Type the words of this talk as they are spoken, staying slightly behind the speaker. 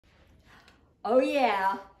Oh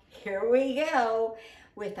yeah, here we go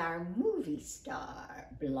with our movie star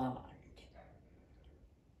blonde.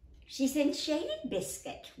 She's in Shaded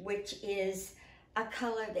Biscuit, which is a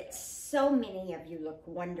color that so many of you look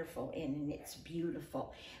wonderful in, and it's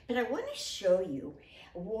beautiful. But I want to show you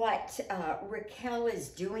what Raquel is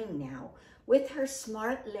doing now with her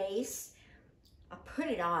smart lace. I'll put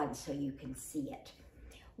it on so you can see it.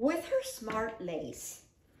 With her smart lace,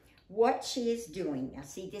 what she is doing, now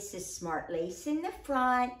see, this is smart lace in the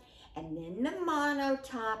front, and then the mono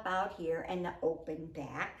top out here, and the open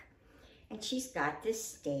back. And she's got this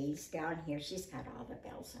stays down here. She's got all the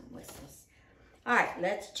bells and whistles. All right,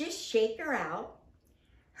 let's just shake her out.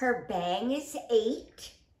 Her bang is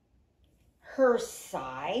 8. Her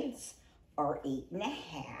sides are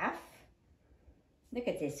 8.5. Look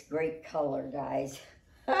at this great color, guys.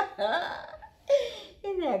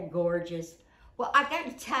 Isn't that gorgeous? Well, I got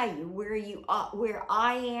to tell you, where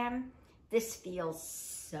I am, this feels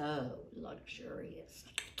so luxurious.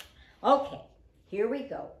 Okay, here we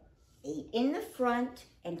go. 8 in the front,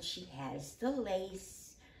 and she has the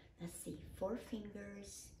lace. Let's see, 4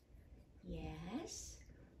 fingers. Yes,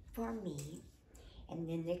 for me. And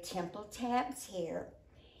then the temple tabs here,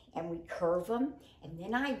 and we curve them, and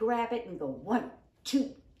then I grab it and go 1,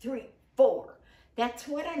 2, 3, 4. That's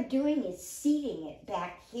what I'm doing, is seating it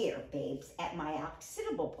back here, babes, at my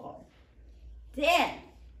occipital bone. Then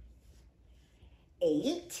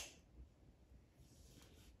 8,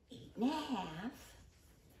 8.5,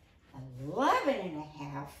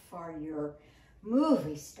 11.5 for your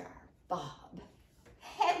movie star, Bob.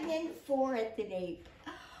 And then 4 at the nape.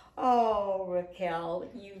 Oh, Raquel,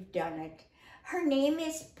 you've done it. Her name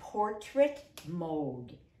is Portrait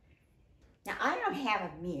Mode. Now, I don't have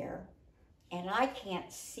a mirror, and I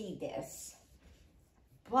can't see this,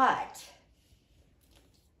 but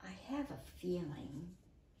I have a feeling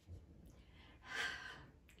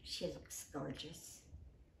she looks gorgeous.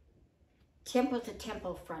 Temple to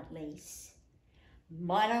temple front lace,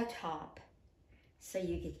 mono top, so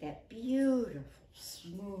you get that beautiful,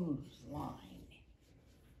 smooth line.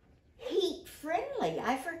 Heat friendly,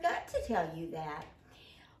 I forgot to tell you that.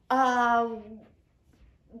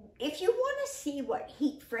 If you want to see what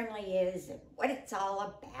heat friendly is and what it's all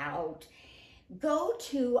about, go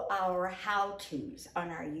to our how-tos on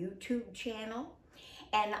our YouTube channel,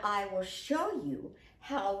 and I will show you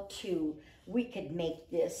how we could make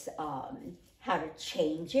this, how to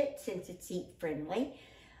change it since it's heat friendly.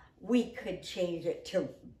 We could change it to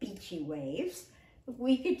beachy waves.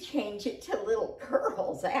 We could change it to little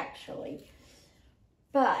curls, actually.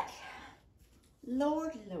 But,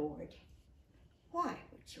 Lord, Lord, why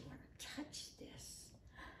would you want to touch this?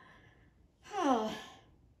 Oh,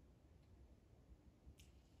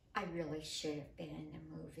 I really should have been in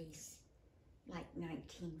the movies, like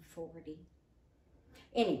 1940.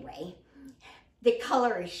 Anyway, the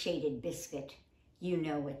color is Shaded Biscuit. You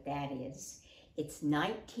know what that is. It's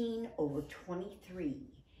 19 over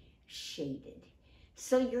 23 shaded.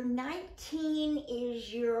 So your 19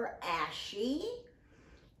 is your ashy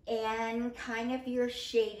and kind of your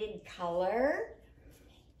shaded color.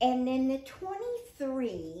 And then the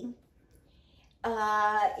 23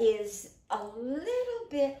 is a little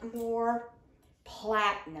bit more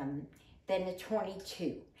platinum than the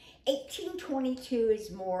 22. 1822 is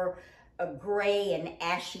more a gray and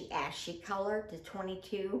ashy color, the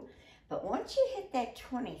 22. But once you hit that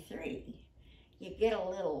 23, you get a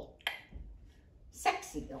little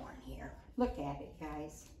sexy going here. Look at it,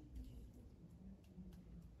 guys.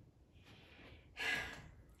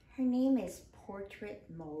 Her name is Portrait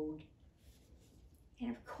Mode.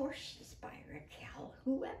 And of course she's by Raquel.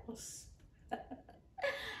 Who else?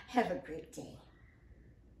 Have a great day.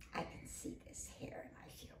 I can see this hair and I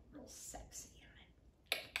feel real sexy on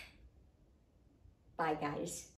it. Bye, guys.